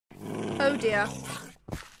Oh dear.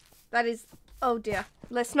 That is... Oh dear.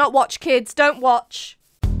 Let's not watch, kids. Don't watch.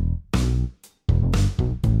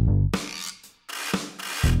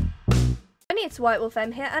 It's White Wolf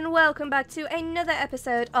M here, and welcome back to another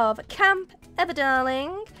episode of Camp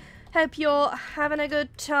EverDarling. Hope you're having a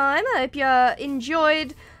good time. I hope you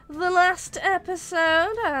enjoyed the last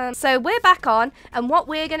episode. So we're back on, and what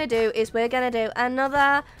we're going to do is we're going to do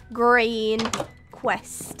another green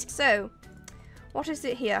quest. So, what is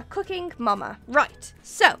it here? Cooking Mama. Right.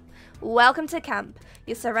 So, welcome to camp.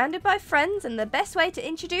 You're surrounded by friends, and the best way to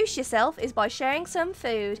introduce yourself is by sharing some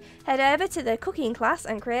food. Head over to the cooking class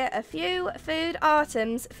and create a few food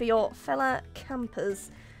items for your fellow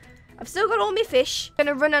campers. I've still got all my fish. I'm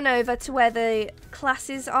going to run on over to where the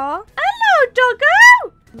classes are. Hello,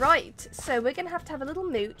 doggo! Right, so we're going to have a little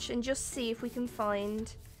mooch and just see if we can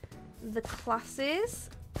find the classes.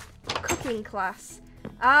 Cooking class.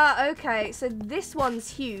 Ah, okay, so this one's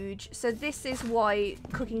huge. So this is why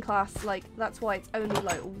cooking class, like, that's why it's only,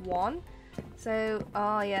 like, one. So,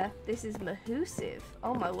 oh, yeah, this is mahoosive.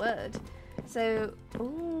 Oh, my word. So, oh,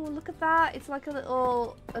 look at that. It's like a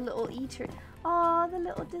little eatery. Oh, the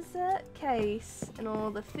little dessert case. And all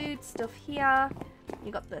the food stuff here.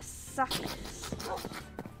 You got the sacks.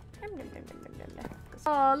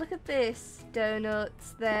 Oh, look at this.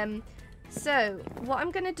 Donuts, them. So, what I'm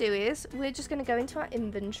going to do is, we're just going to go into our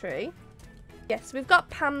inventory. Yes, we've got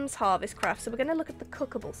Pam's Harvest Craft, so we're going to look at the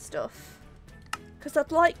cookable stuff. Because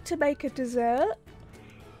I'd like to make a dessert.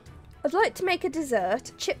 I'd like to make a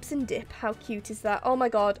dessert. Chips and dip, how cute is that? Oh my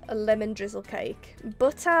god, a lemon drizzle cake.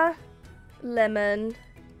 Butter, lemon,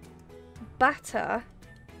 batter,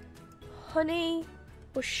 honey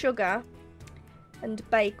or sugar, and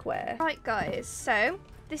bakeware. Right guys, so...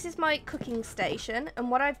 this is my cooking station, and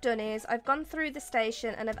what I've done is I've gone through the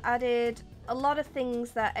station and I've added a lot of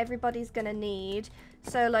things that everybody's gonna need.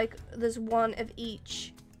 So like there's one of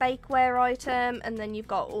each bakeware item, and then you've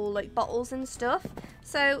got all like bottles and stuff.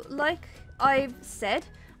 So like I've said,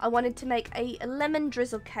 I wanted to make a lemon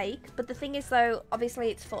drizzle cake, but the thing is though,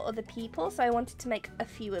 obviously it's for other people, so I wanted to make a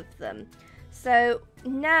few of them. So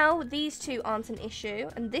now these two aren't an issue,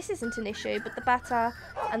 and this isn't an issue, but the batter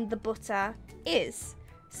and the butter is.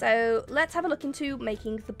 So let's have a look into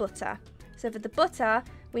making the butter. So for the butter,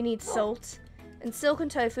 we need salt and silken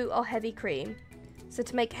tofu or heavy cream. So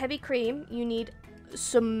to make heavy cream, you need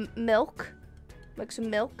some milk, like some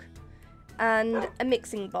milk, and a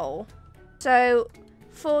mixing bowl. So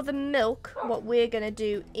for the milk, what we're going to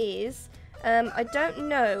do is, I don't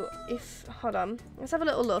know if, hold on, let's have a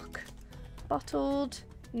little look. Bottled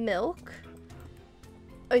milk.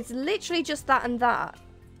 Oh, it's literally just that and that.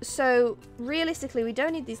 So, realistically, we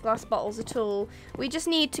don't need these glass bottles at all. We just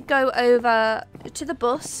need to go over to the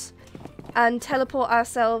bus and teleport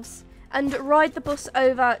ourselves and ride the bus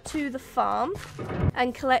over to the farm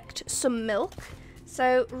and collect some milk.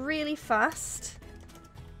 So, really fast.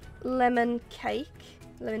 Lemon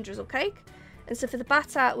drizzle cake. And so for the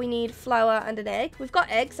batter, we need flour and an egg. We've got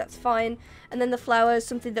eggs, that's fine. And then the flour is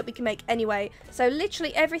something that we can make anyway. So,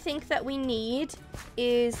 literally everything that we need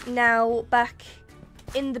is now back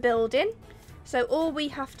in the building. So all we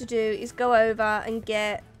have to do is go over and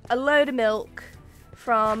get a load of milk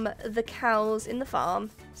from the cows in the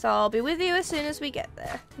farm. So I'll be with you as soon as we get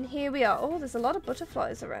there. And here we are. Oh, there's a lot of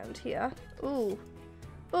butterflies around here. Ooh.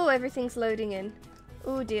 Oh, everything's loading in.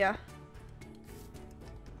 Oh dear.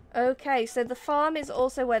 Okay, so the farm is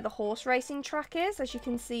also where the horse racing track is, as you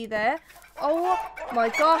can see there. Oh my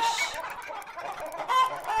gosh.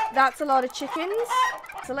 That's a lot of chickens.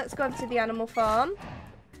 So let's go over to the animal farm.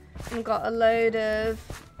 We've got a load of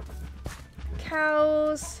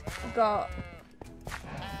cows, we've got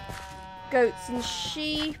goats and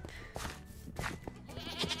sheep.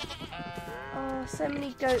 Oh, so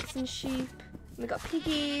many goats and sheep. We've got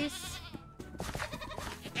piggies.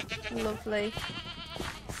 Lovely.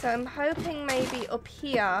 So I'm hoping maybe up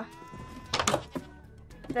here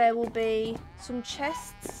there will be some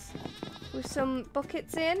chests with some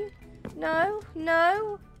buckets in. No?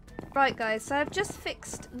 No? Right guys, so I've just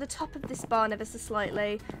fixed the top of this barn ever so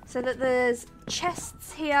slightly so that there's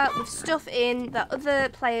chests here with stuff in that other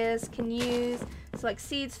players can use. So like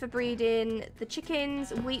seeds for breeding the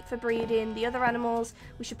chickens, wheat for breeding the other animals.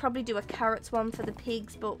 We should probably do a carrots one for the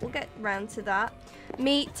pigs, but we'll get round to that.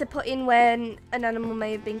 Meat to put in when an animal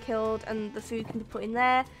may have been killed and the food can be put in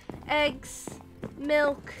there. Eggs,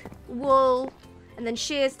 milk, wool, and then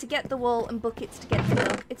shears to get the wool and buckets to get the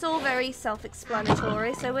milk. It's all very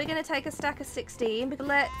self-explanatory, so we're going to take a stack of 16, but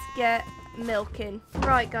let's get milking.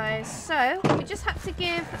 Right guys, so we just have to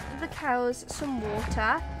give the cows some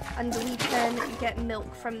water and we can get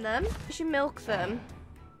milk from them. We should milk them.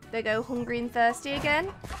 they go hungry and thirsty again.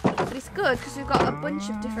 But it's good because we've got a bunch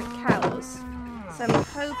of different cows. So I'm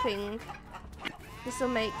hoping this will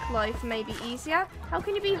make life maybe easier. How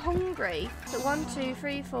can you be hungry? So 1, 2,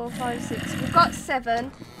 3, 4, 5, 6. We've got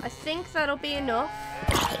 7. I think that'll be enough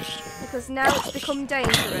because now it's become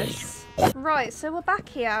dangerous. Right, so we're back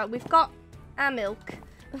here. We've got our milk.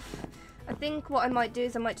 I think what I might do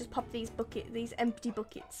is I might just pop these empty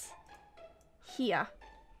buckets here.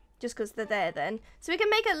 Just because they're there then. So we can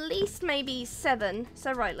make at least maybe 7.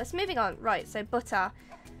 So right, let's moving on. Right, so butter.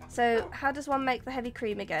 So how does one make the heavy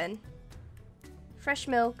cream again? Fresh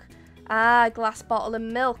milk. Ah, glass bottle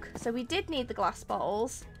and milk. So we did need the glass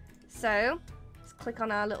bottles. So let's click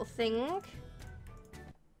on our little thing.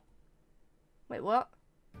 Wait, what?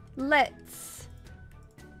 Let's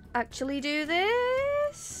actually do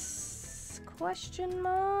this? Question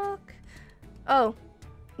mark. Oh,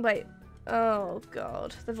 wait. Oh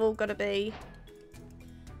god, they've all got to be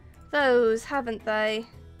those, haven't they?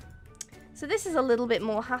 So this is a little bit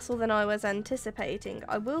more hassle than I was anticipating,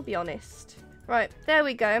 I will be honest. Right, there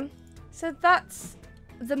we go. So that's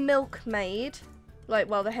the milk made, like,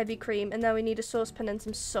 well, the heavy cream, and now we need a saucepan and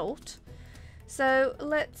some salt. So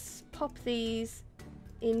let's pop these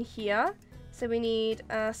in here. So we need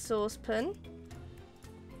a saucepan,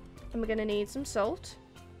 and we're going to need some salt,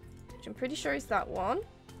 which I'm pretty sure is that one.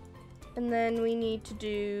 And then we need to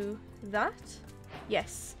do that.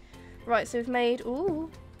 Yes. Right, so we've made,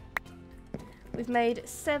 we've made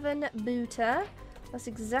 7 butter. That's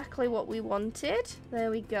exactly what we wanted.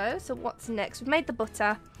 There we go. So what's next? We've made the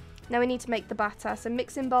butter. Now we need to make the batter. So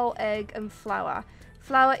mixing bowl, egg, and flour.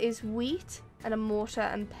 Flour is wheat and a mortar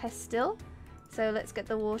and pestle. So let's get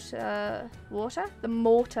the the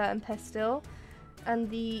mortar and pestle.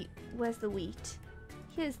 And where's the wheat?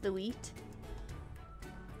 Here's the wheat.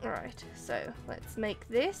 Alright, so let's make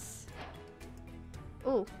this.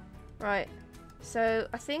 Oh, right. So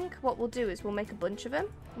I think what we'll do is we'll make a bunch of them.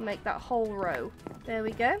 We'll make that whole row. There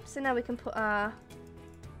we go. So now we can put our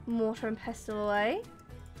mortar and pestle away.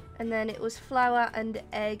 And then it was flour and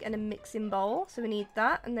egg and a mixing bowl. So we need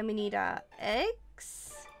that. And then we need our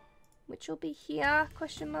eggs, which will be here,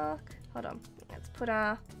 question mark. Hold on. Let's put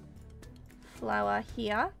our flour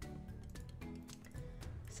here.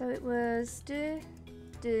 So it was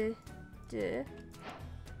we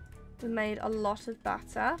made a lot of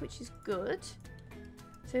batter, which is good.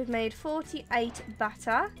 So we've made 48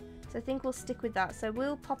 batter. So I think we'll stick with that. So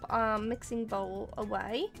we'll pop our mixing bowl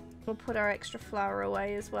away. We'll put our extra flour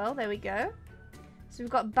away as well. There we go. So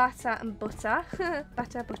we've got batter and butter.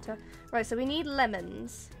 Batter, butter. Right, so we need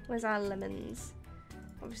lemons. Where's our lemons?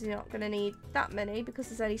 Obviously not going to need that many because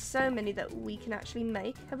there's only so many that we can actually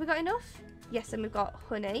make. Have we got enough? Yes, and we've got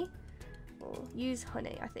honey. We'll use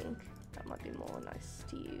honey, I think. That might be more nice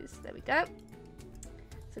to use. There we go.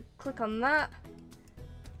 So click on that.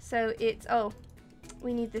 So it's, oh,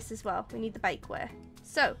 we need this as well. We need the bakeware.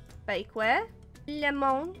 So, bakeware,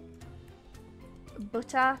 lemon,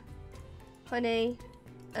 butter, honey,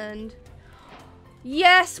 and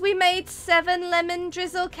yes, we made 7 lemon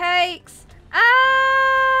drizzle cakes.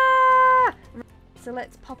 Ah! So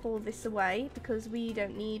let's pop all this away because we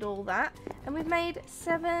don't need all that. And we've made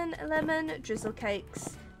 7 lemon drizzle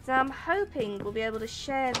cakes. So I'm hoping we'll be able to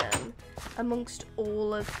share them amongst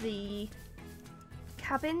all of the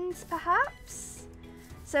cabins, perhaps?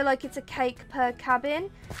 So, like, it's a cake per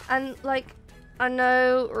cabin. And, like, I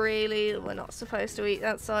know, really, we're not supposed to eat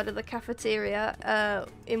outside of the cafeteria.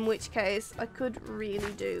 In which case, I could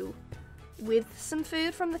really do with some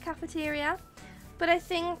food from the cafeteria. But I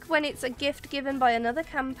think when it's a gift given by another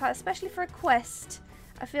camper, especially for a quest,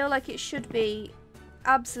 I feel like it should be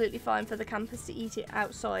absolutely fine for the campers to eat it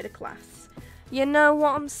outside of class. You know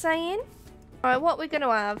what I'm saying? Alright, what we're going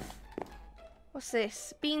to have... What's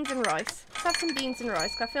this? Beans and rice. Let's have some beans and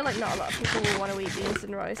rice, because I feel like not a lot of people will want to eat beans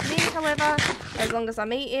and rice. Me, however, as long as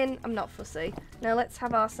I'm eating, I'm not fussy. Now let's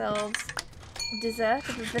have ourselves dessert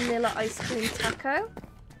of a vanilla ice cream taco.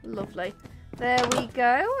 Lovely. There we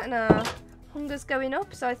go, and our hunger's going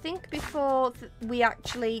up. So I think before we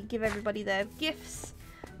actually give everybody their gifts,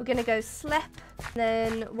 we're going to go slep.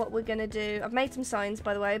 Then what we're going to do, I've made some signs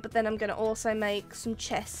by the way, but then I'm going to also make some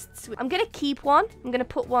chests. I'm going to keep one. I'm going to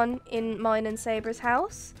put one in mine and Sabra's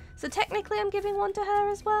house. So technically I'm giving one to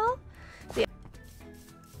her as well. So, yeah.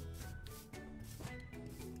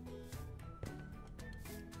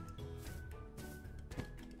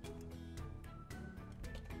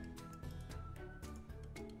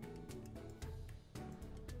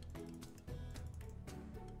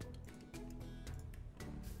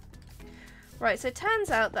 Right, so it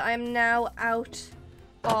turns out that I am now out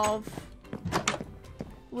of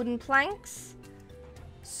wooden planks.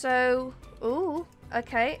 So, ooh,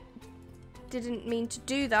 okay. Didn't mean to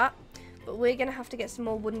do that. But we're going to have to get some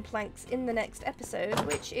more wooden planks in the next episode,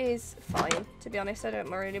 which is fine. To be honest, I don't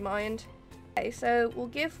really mind. Okay, so we'll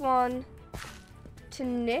give one to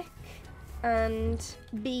Nick and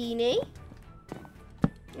Beanie.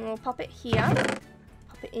 And we'll pop it here.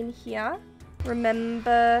 Pop it in here.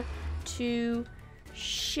 Remember to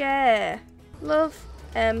share. Love.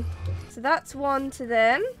 So that's one to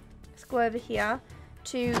them. Let's go over here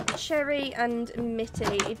to Cherry and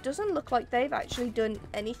Mitty. It doesn't look like they've actually done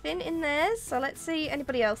anything in theirs. So let's see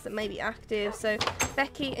anybody else that may be active. So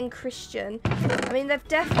Becky and Christian. I mean, they've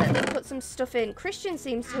definitely put some stuff in. Christian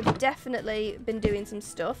seems to have definitely been doing some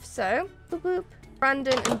stuff. So, boop, boop.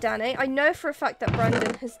 Brandon and Danny. I know for a fact that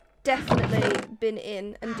Brandon has definitely been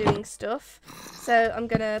in and doing stuff. So I'm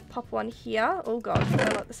going to pop one here. Oh god, I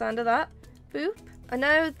don't like the sound of that. Boop. I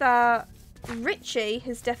know that Richie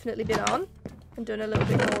has definitely been on and done a little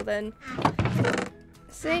bit more than...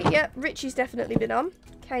 See, yep, Richie's definitely been on.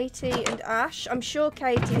 Katie and Ash. I'm sure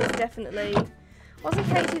Katie is definitely... Wasn't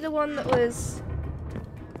Katie the one that was...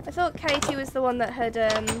 I thought Katie was the one that had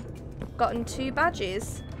gotten 2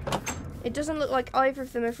 badges. It doesn't look like either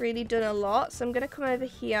of them have really done a lot, so I'm going to come over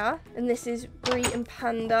here. And this is Bree and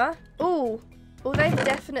Panda. Oh, they've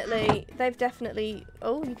definitely,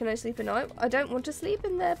 oh, you can only sleep at night. I don't want to sleep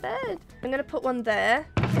in their bed. I'm going to put one there.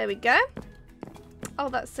 There we go. Oh,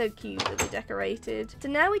 that's so cute that they decorated. So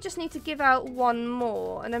now we just need to give out one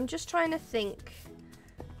more, and I'm just trying to think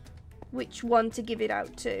which one to give it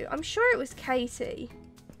out to. I'm sure it was Katie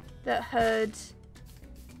that had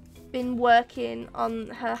been working on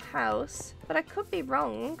her house, but I could be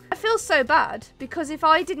wrong. I feel so bad because if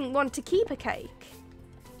I didn't want to keep a cake,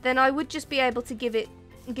 then I would just be able to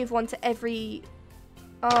give one to every...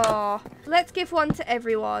 Oh, let's give one to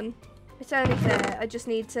everyone. It's only fair. I just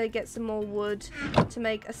need to get some more wood to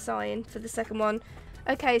make a sign for the second one.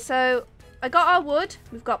 Okay, so I got our wood.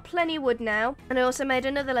 We've got plenty of wood now. And I also made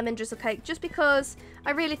another lemon drizzle cake just because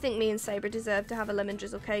I really think me and Sabre deserve to have a lemon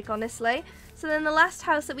drizzle cake, honestly. So then the last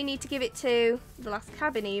house that we need to give it to, the last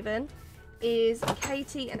cabin even, is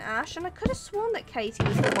Katie and Ash. And I could have sworn that Katie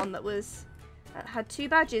was the one that was had 2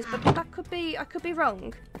 badges, but that could be, I could be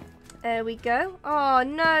wrong. There we go. Oh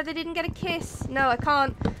no, they didn't get a kiss. No, I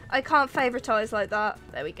can't favouritize like that.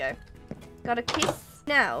 There we go. Got a kiss.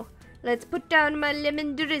 Now, let's put down my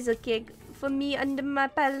lemon drizzle cake for me and my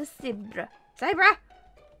pal Sabre. Sabre!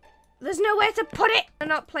 There's nowhere to put it! I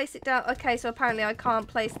not place it down. Okay, so apparently I can't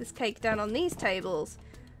place this cake down on these tables.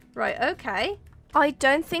 Right, okay. I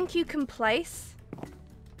don't think you can place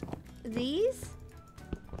these.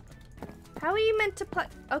 How are you meant to place...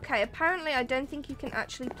 Okay, apparently I don't think you can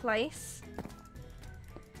actually place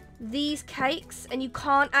these cakes and you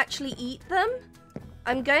can't actually eat them.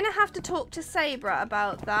 I'm going to have to talk to Sabre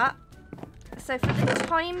about that. So for the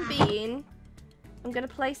time being, I'm going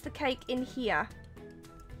to place the cake in here.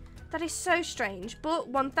 That is so strange,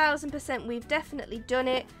 but 1000% we've definitely done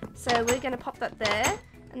it. So we're going to pop that there,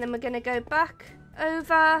 and then we're going to go back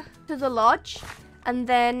over to the lodge, and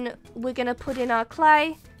then we're going to put in our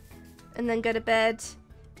clay, and then go to bed,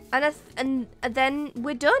 and then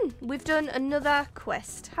we're done. We've done another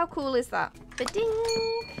quest. How cool is that? Ba-ding!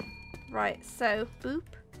 Right, so boop,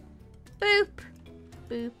 boop,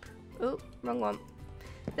 boop. Oh, wrong one.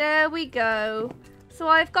 There we go. So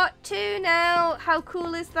I've got 2 now. How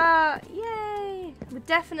cool is that? Yay! We're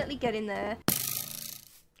definitely getting there.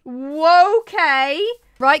 Whoa, okay.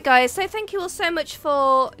 Right, guys, so thank you all so much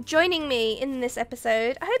for joining me in this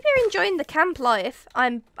episode. I hope you're enjoying the camp life.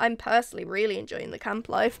 I'm personally really enjoying the camp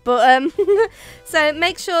life, but so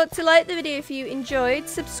make sure to like the video if you enjoyed,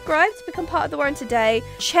 subscribe to become part of the Warren today,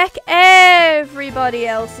 check everybody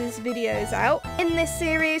else's videos out in this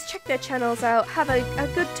series, check their channels out, have a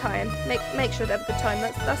good time, make sure to have a good time.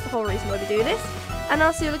 That's the whole reason why we do this, and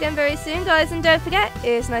I'll see you all again very soon, guys, and don't forget,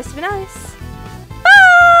 it's nice to be nice.